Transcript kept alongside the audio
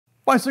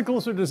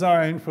Bicycles are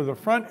designed for the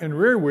front and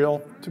rear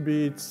wheel to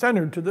be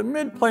centered to the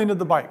mid-plane of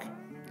the bike.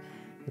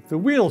 If the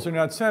wheels are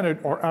not centered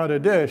or out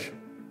of dish,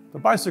 the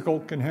bicycle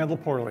can handle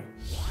poorly.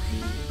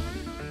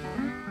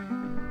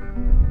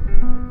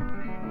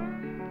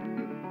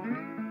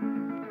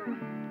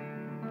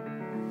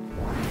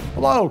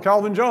 Hello,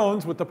 Calvin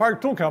Jones with the Park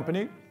Tool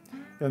Company.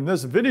 In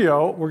this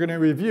video, we're going to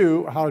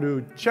review how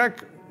to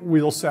check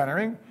wheel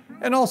centering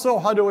and also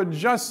how to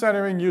adjust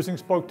centering using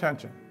spoke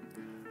tension.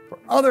 For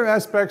other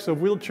aspects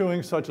of wheel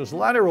chewing, such as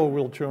lateral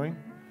wheel chewing,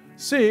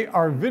 see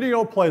our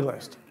video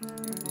playlist.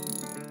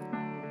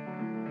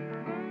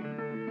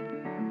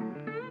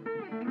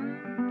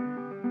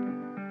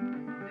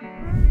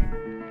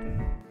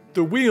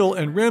 The wheel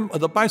and rim of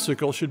the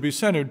bicycle should be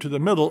centered to the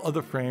middle of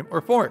the frame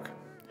or fork,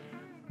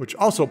 which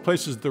also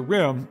places the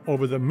rim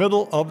over the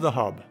middle of the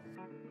hub.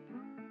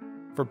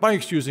 For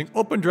bikes using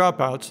open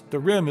dropouts, the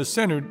rim is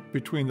centered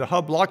between the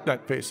hub lock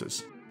nut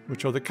faces,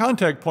 which are the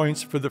contact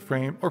points for the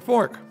frame or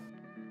fork.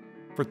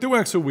 For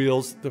through-axle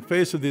wheels, the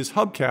face of these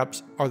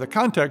hubcaps are the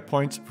contact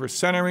points for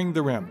centering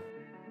the rim.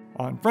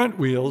 On front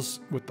wheels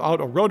without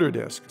a rotor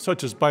disc,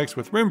 such as bikes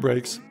with rim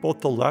brakes,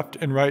 both the left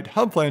and right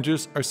hub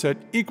flanges are set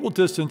equal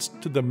distance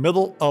to the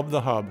middle of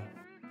the hub.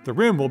 The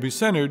rim will be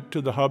centered to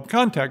the hub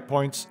contact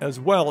points as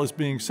well as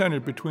being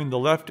centered between the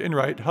left and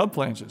right hub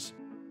flanges.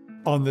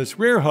 On this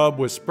rear hub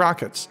with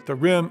sprockets, the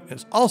rim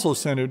is also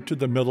centered to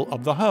the middle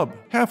of the hub,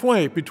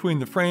 halfway between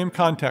the frame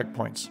contact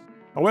points.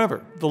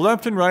 However, the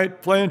left and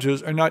right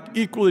flanges are not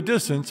equally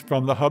distanced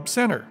from the hub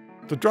center.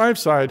 The drive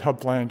side hub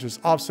flange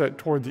is offset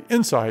toward the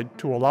inside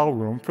to allow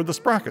room for the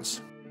sprockets.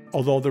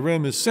 Although the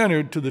rim is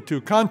centered to the two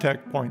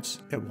contact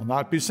points, it will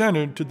not be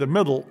centered to the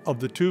middle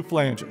of the two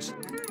flanges.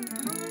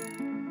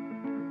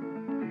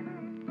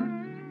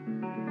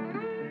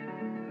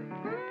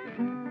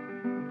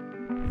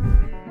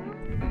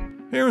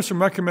 Here are some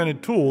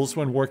recommended tools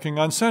when working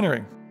on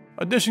centering.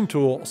 A dishing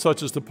tool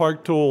such as the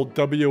Park Tool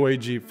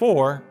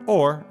WAG4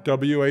 or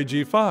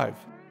WAG5.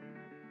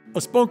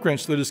 A spoke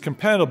wrench that is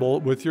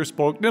compatible with your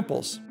spoke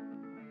nipples.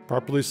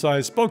 Properly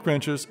sized spoke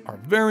wrenches are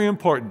very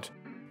important.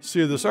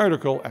 See this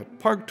article at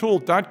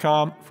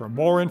parktool.com for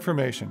more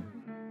information.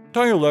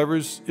 Tire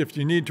levers if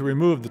you need to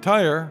remove the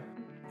tire,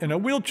 and a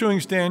wheel chewing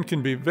stand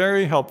can be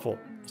very helpful,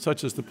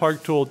 such as the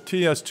Park Tool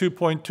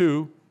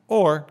TS2.2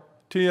 or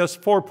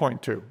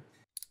TS4.2.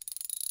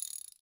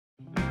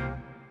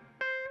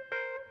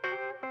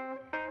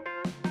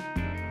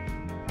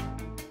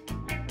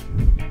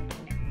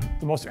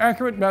 The most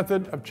accurate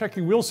method of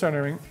checking wheel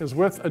centering is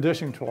with a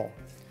dishing tool.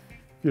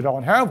 If you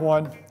don't have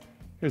one,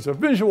 here's a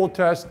visual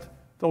test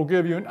that will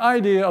give you an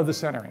idea of the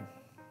centering.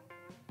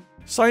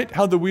 Sight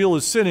how the wheel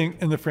is sitting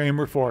in the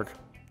frame or fork.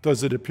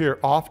 Does it appear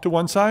off to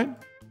one side?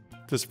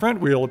 This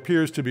front wheel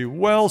appears to be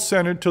well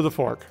centered to the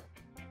fork.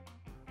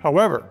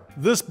 However,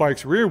 this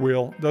bike's rear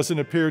wheel doesn't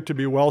appear to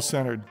be well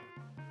centered.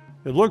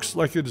 It looks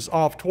like it is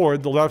off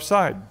toward the left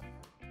side.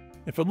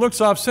 If it looks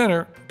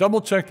off-center,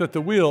 double-check that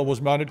the wheel was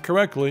mounted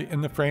correctly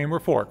in the frame or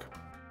fork.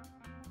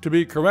 To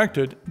be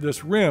corrected,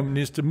 this rim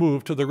needs to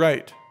move to the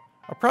right,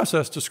 a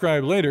process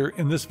described later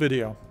in this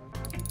video.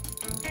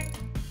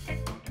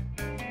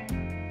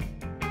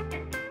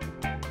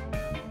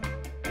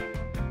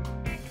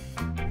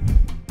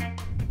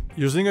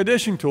 Using a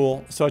dishing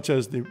tool, such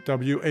as the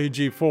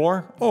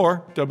WAG4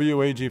 or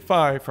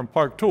WAG5 from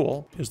Park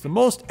Tool, is the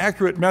most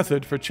accurate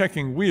method for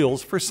checking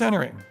wheels for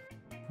centering.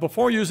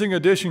 Before using a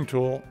dishing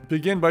tool,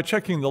 begin by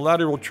checking the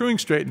lateral truing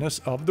straightness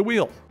of the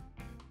wheel.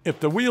 If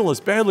the wheel is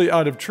badly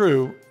out of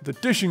true, the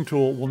dishing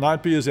tool will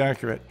not be as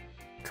accurate.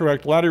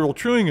 Correct lateral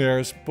truing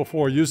errors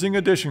before using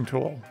a dishing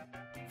tool.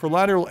 For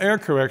lateral error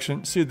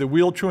correction, see the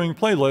wheel truing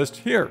playlist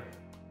here.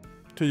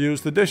 To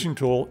use the dishing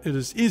tool, it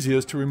is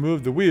easiest to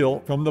remove the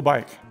wheel from the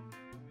bike.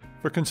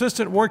 For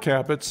consistent work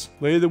habits,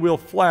 lay the wheel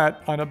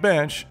flat on a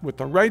bench with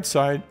the right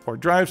side or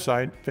drive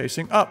side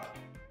facing up.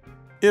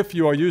 If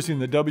you are using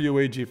the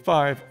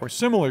WAG5 or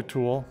similar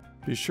tool,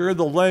 be sure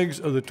the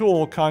legs of the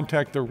tool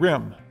contact the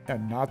rim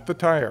and not the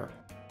tire.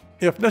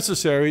 If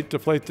necessary,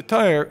 deflate the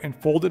tire and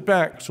fold it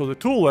back so the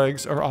tool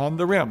legs are on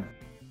the rim.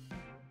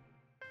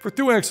 For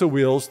through-axle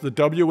wheels, the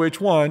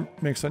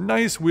WH1 makes a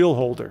nice wheel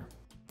holder.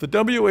 The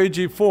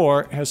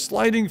WAG4 has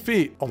sliding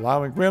feet,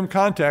 allowing rim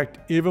contact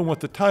even with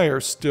the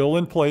tire still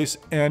in place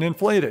and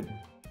inflated.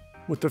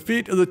 With the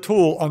feet of the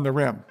tool on the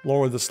rim,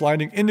 lower the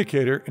sliding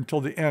indicator until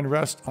the end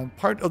rests on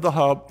part of the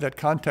hub that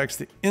contacts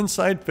the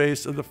inside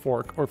face of the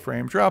fork or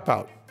frame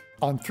dropout.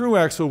 On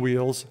through-axle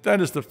wheels,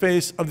 that is the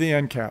face of the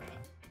end cap.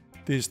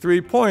 These 3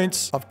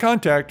 points of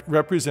contact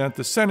represent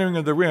the centering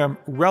of the rim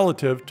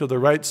relative to the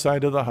right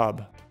side of the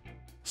hub.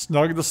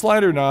 Snug the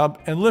slider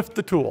knob and lift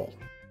the tool.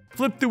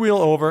 Flip the wheel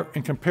over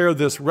and compare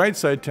this right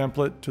side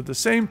template to the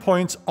same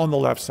points on the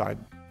left side.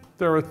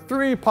 There are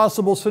 3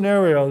 possible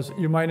scenarios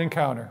you might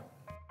encounter.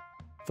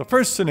 The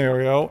first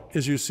scenario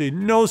is you see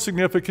no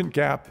significant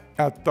gap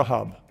at the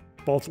hub.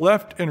 Both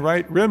left and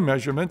right rim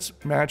measurements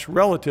match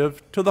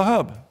relative to the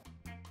hub.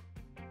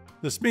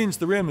 This means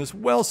the rim is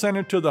well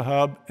centered to the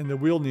hub and the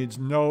wheel needs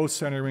no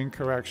centering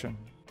correction.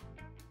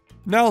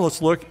 Now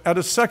let's look at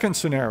a second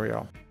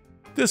scenario.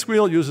 This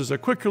wheel uses a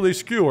quick release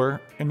skewer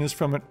and is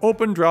from an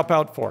open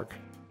dropout fork.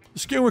 The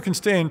skewer can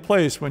stay in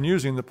place when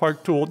using the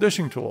Park Tool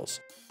dishing tools.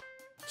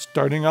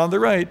 Starting on the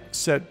right,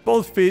 set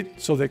both feet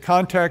so they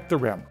contact the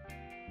rim.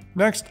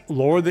 Next,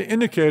 lower the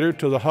indicator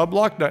to the hub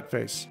lock nut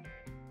face.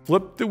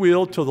 Flip the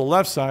wheel to the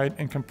left side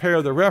and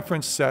compare the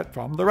reference set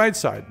from the right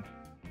side.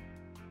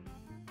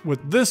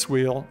 With this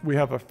wheel, we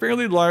have a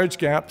fairly large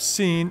gap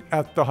seen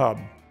at the hub.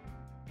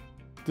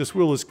 This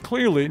wheel is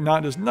clearly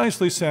not as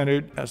nicely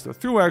centered as the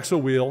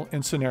through-axle wheel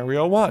in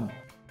scenario 1.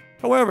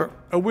 However,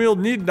 a wheel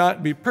need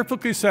not be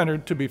perfectly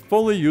centered to be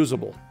fully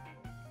usable.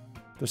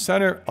 The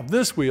center of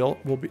this wheel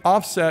will be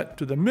offset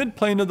to the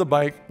mid-plane of the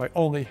bike by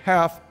only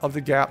half of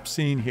the gap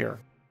seen here.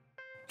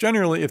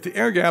 Generally, if the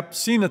air gap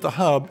seen at the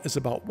hub is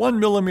about 1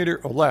 millimeter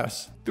or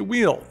less, the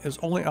wheel is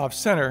only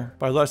off-center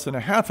by less than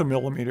 0.5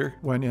 millimeter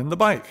when in the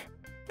bike,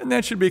 and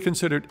that should be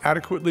considered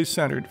adequately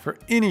centered for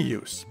any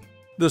use.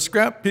 The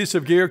scrap piece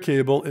of gear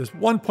cable is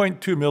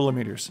 1.2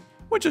 millimeters,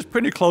 which is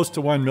pretty close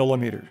to 1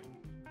 millimeter.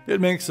 It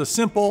makes a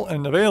simple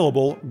and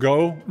available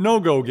go,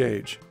 no-go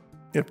gauge.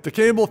 If the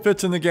cable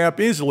fits in the gap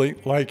easily,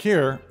 like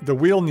here, the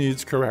wheel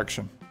needs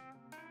correction.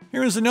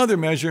 Here is another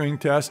measuring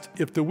test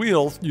if the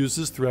wheel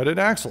uses threaded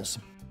axles.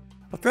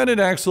 A threaded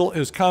axle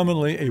is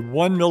commonly a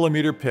 1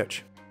 millimeter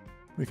pitch.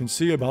 We can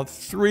see about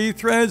 3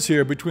 threads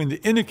here between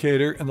the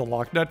indicator and the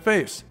lock nut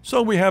face,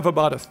 so we have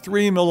about a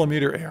 3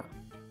 millimeter error.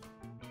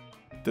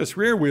 This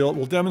rear wheel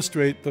will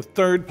demonstrate the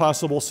third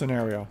possible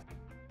scenario.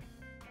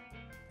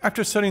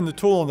 After setting the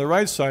tool on the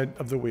right side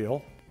of the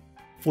wheel,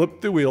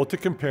 flip the wheel to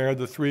compare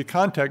the 3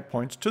 contact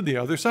points to the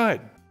other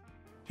side.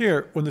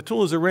 Here, when the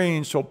tool is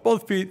arranged so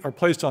both feet are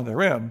placed on the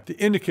rim, the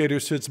indicator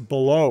sits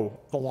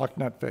below the lock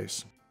nut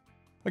face.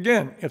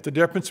 Again, if the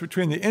difference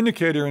between the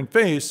indicator and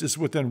face is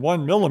within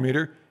 1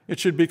 millimeter, it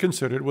should be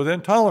considered within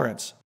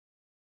tolerance.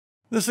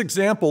 This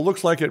example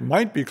looks like it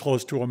might be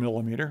close to 1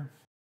 millimeter.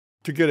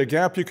 To get a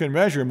gap you can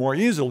measure more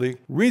easily,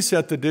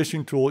 reset the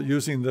dishing tool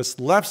using this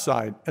left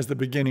side as the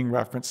beginning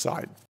reference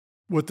side.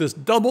 With this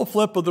double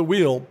flip of the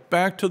wheel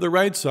back to the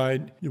right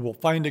side, you will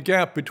find a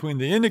gap between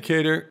the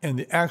indicator and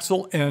the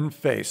axle end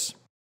face.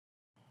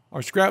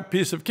 Our scrap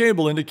piece of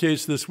cable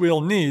indicates this wheel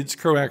needs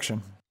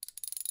correction.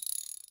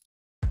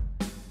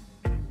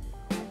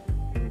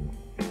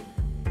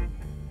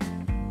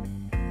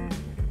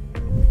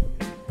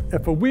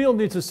 If a wheel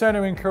needs a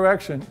centering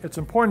correction, it's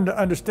important to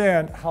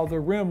understand how the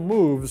rim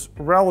moves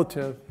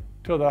relative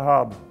to the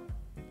hub.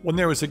 When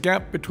there is a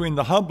gap between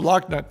the hub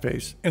lock nut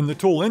face and the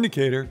tool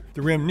indicator,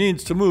 the rim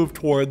needs to move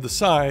toward the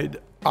side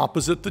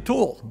opposite the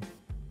tool.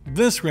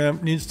 This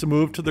rim needs to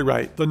move to the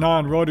right, the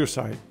non-rotor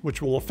side,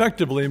 which will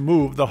effectively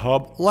move the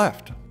hub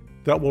left.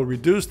 That will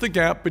reduce the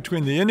gap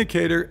between the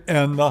indicator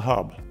and the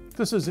hub.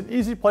 This is an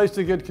easy place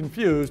to get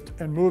confused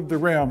and move the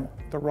rim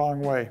the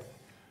wrong way.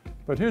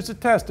 But here's a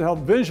test to help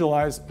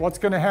visualize what's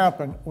going to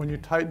happen when you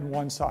tighten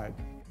one side.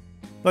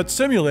 Let's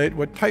simulate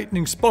what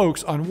tightening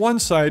spokes on one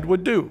side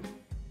would do.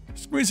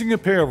 Squeezing a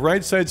pair of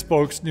right side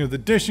spokes near the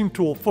dishing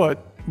tool foot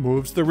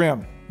moves the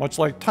rim, much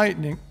like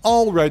tightening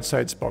all right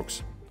side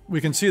spokes.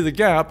 We can see the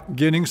gap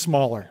getting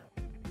smaller.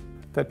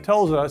 That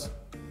tells us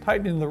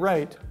tightening the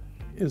right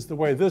is the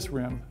way this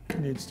rim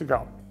needs to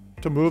go.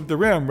 To move the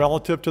rim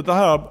relative to the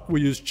hub, we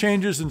use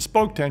changes in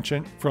spoke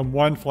tension from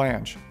one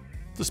flange.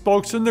 The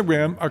spokes in the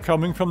rim are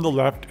coming from the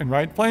left and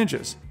right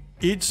flanges.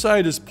 Each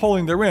side is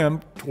pulling the rim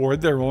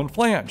toward their own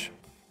flange.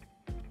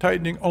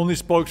 Tightening only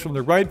spokes from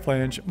the right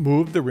flange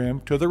moves the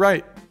rim to the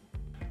right.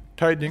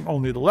 Tightening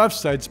only the left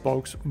side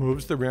spokes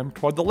moves the rim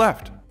toward the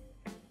left.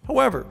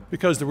 However,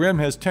 because the rim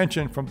has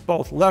tension from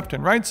both left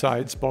and right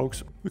side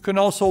spokes, we can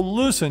also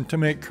loosen to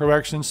make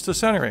corrections to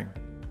centering.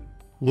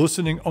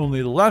 Loosening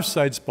only the left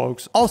side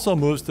spokes also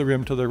moves the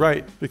rim to the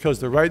right because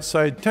the right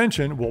side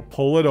tension will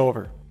pull it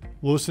over.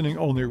 Loosening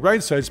only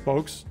right side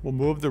spokes will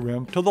move the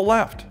rim to the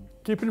left.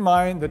 Keep in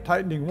mind that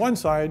tightening one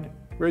side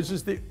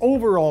raises the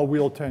overall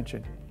wheel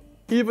tension,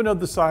 even of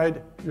the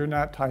side you're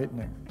not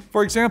tightening.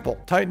 For example,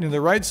 tightening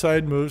the right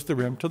side moves the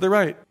rim to the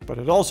right, but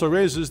it also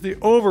raises the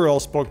overall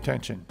spoke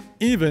tension,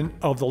 even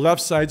of the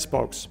left side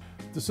spokes.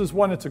 This is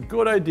when it's a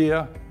good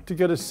idea to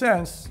get a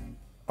sense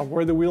of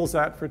where the wheel's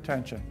at for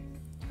tension.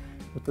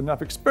 With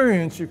enough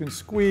experience, you can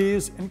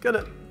squeeze and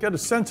get a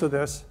sense of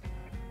this,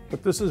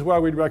 but this is why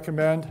we'd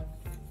recommend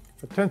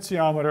a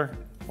tensiometer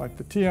like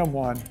the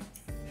TM1.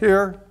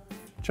 Here,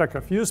 check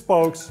a few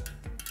spokes.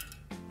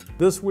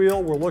 This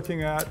wheel we're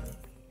looking at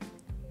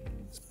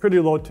is pretty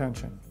low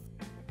tension.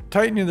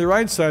 Tightening the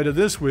right side of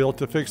this wheel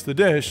to fix the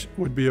dish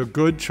would be a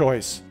good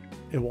choice.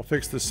 It will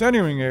fix the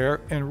centering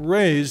error and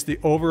raise the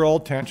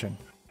overall tension.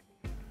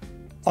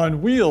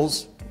 On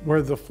wheels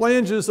where the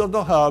flanges of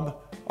the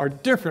hub are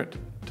different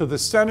to the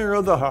center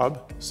of the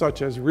hub,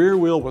 such as rear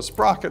wheel with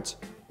sprockets,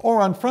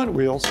 or on front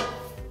wheels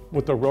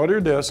with the rotor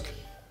disc,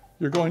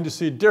 you're going to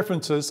see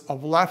differences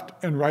of left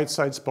and right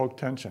side spoke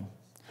tension.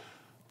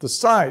 The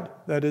side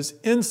that is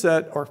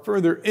inset or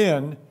further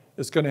in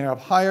is going to have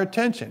higher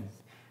tension.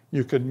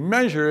 You could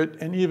measure it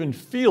and even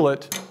feel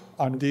it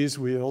on these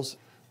wheels.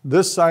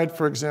 This side,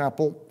 for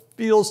example,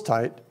 feels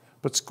tight,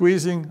 but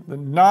squeezing the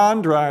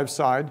non-drive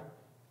side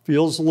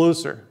feels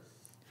looser.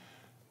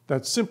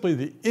 That's simply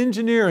the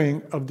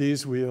engineering of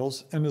these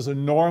wheels and is a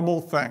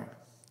normal thing.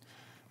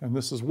 And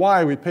this is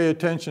why we pay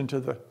attention to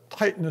the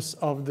tightness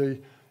of the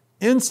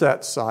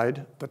inset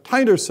side, the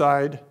tighter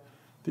side.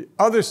 The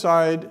other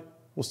side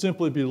will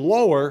simply be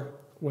lower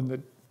when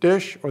the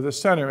dish or the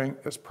centering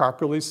is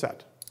properly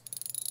set.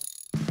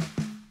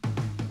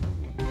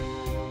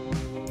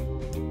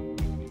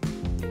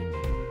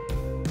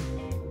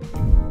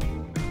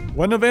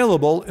 When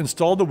available,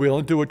 install the wheel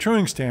into a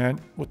truing stand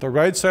with the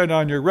right side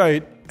on your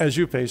right as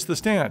you face the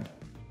stand.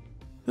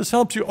 This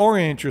helps you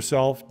orient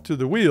yourself to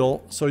the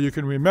wheel so you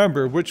can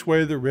remember which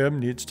way the rim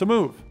needs to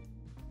move.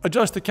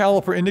 Adjust the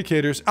caliper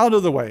indicators out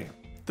of the way.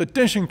 The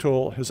dishing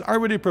tool has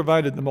already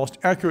provided the most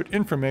accurate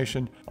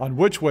information on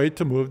which way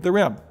to move the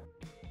rim.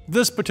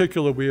 This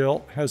particular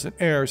wheel has an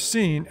air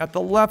seen at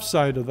the left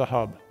side of the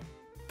hub.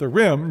 The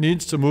rim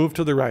needs to move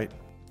to the right.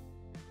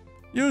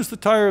 Use the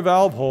tire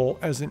valve hole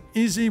as an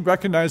easy,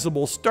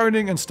 recognizable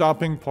starting and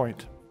stopping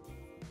point.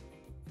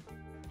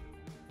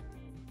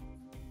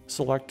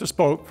 Select a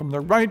spoke from the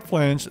right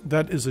flange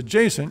that is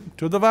adjacent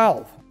to the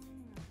valve.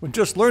 When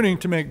just learning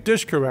to make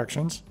dish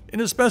corrections,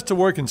 it is best to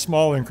work in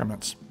small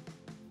increments.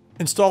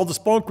 Install the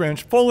spoke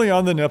wrench fully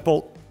on the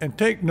nipple and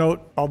take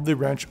note of the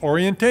wrench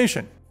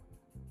orientation.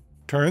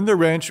 Turn the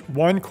wrench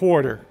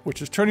 1/4,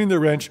 which is turning the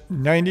wrench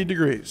 90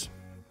 degrees.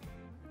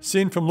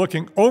 Seen from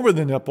looking over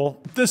the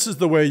nipple, this is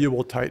the way you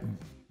will tighten.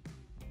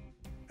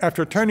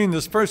 After turning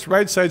this first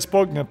right side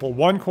spoke nipple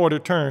 1/4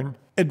 turn,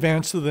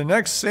 advance to the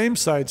next same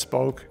side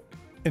spoke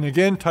and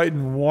again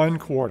tighten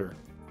 1/4.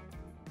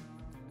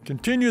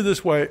 Continue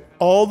this way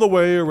all the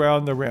way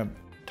around the rim,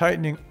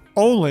 tightening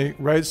only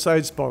right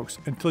side spokes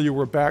until you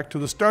are back to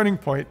the starting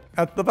point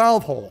at the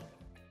valve hole.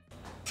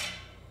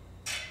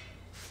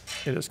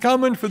 It is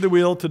common for the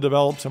wheel to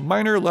develop some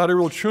minor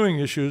lateral truing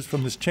issues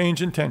from this change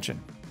in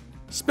tension.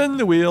 Spin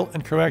the wheel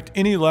and correct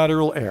any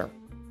lateral error.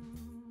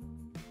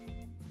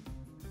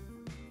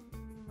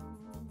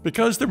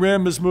 Because the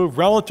rim is moved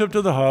relative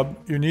to the hub,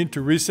 you need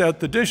to reset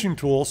the dishing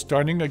tool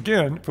starting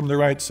again from the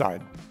right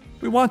side.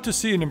 We want to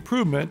see an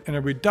improvement and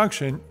a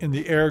reduction in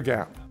the air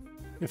gap.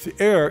 If the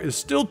air is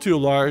still too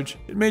large,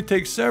 it may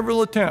take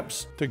several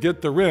attempts to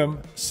get the rim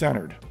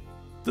centered.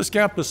 This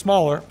gap is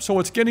smaller, so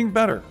it's getting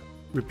better.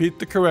 Repeat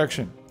the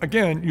correction,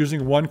 again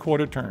using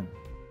 1/4 turn.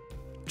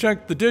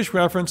 Check the dish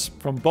reference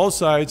from both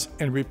sides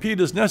and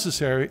repeat as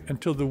necessary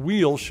until the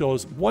wheel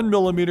shows 1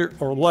 millimeter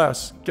or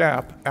less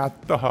gap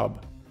at the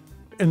hub.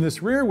 In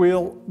this rear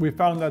wheel, we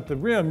found that the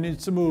rim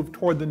needs to move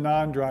toward the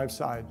non-drive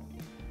side.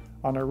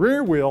 On a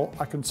rear wheel,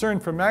 a concern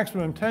for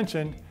maximum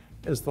tension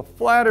is the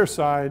flatter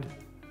side,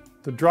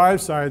 the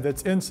drive side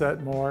that's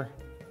inset more.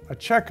 A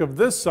check of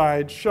this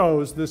side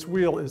shows this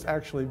wheel is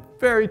actually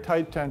very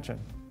tight tension.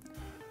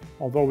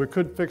 Although we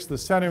could fix the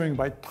centering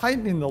by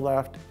tightening the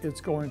left,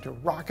 it's going to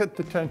rocket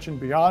the tension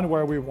beyond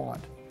where we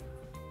want.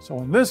 So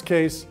in this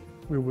case,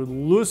 we would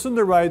loosen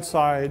the right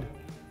side,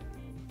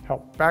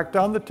 help back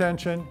down the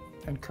tension,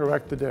 and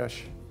correct the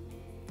dish.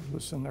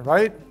 Loosen the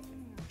right,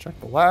 check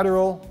the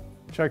lateral,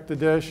 check the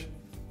dish,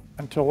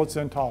 until it's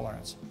in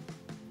tolerance.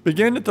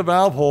 Begin at the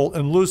valve hole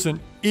and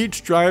loosen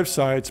each drive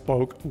side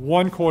spoke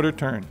 1/4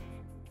 turn.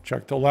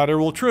 Check the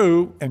lateral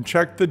true and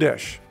check the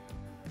dish.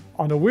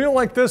 On a wheel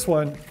like this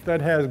one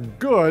that has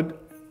good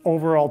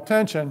overall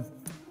tension,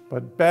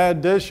 but bad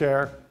dish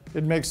air,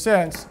 it makes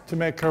sense to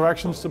make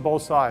corrections to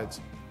both sides.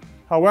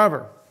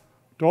 However,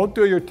 don't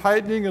do your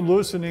tightening and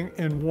loosening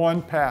in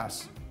one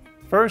pass.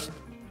 First,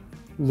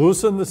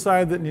 loosen the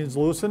side that needs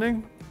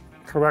loosening,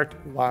 correct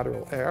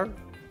lateral air.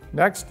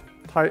 Next,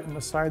 tighten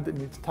the side that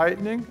needs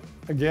tightening.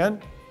 Again,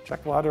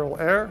 check lateral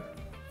air.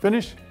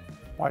 Finish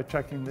by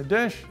checking the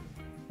dish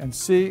and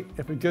see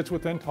if it gets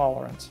within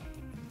tolerance.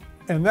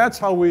 And that's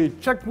how we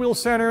check wheel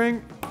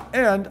centering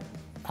and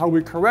how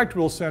we correct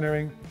wheel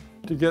centering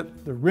to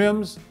get the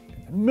rims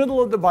in the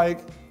middle of the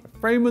bike, the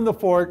frame and the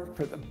fork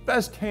for the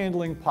best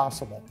handling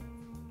possible.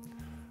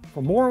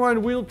 For more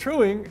on wheel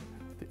truing,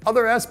 the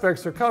other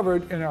aspects are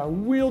covered in our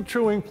wheel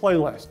truing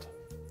playlist.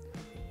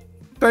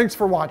 Thanks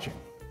for watching.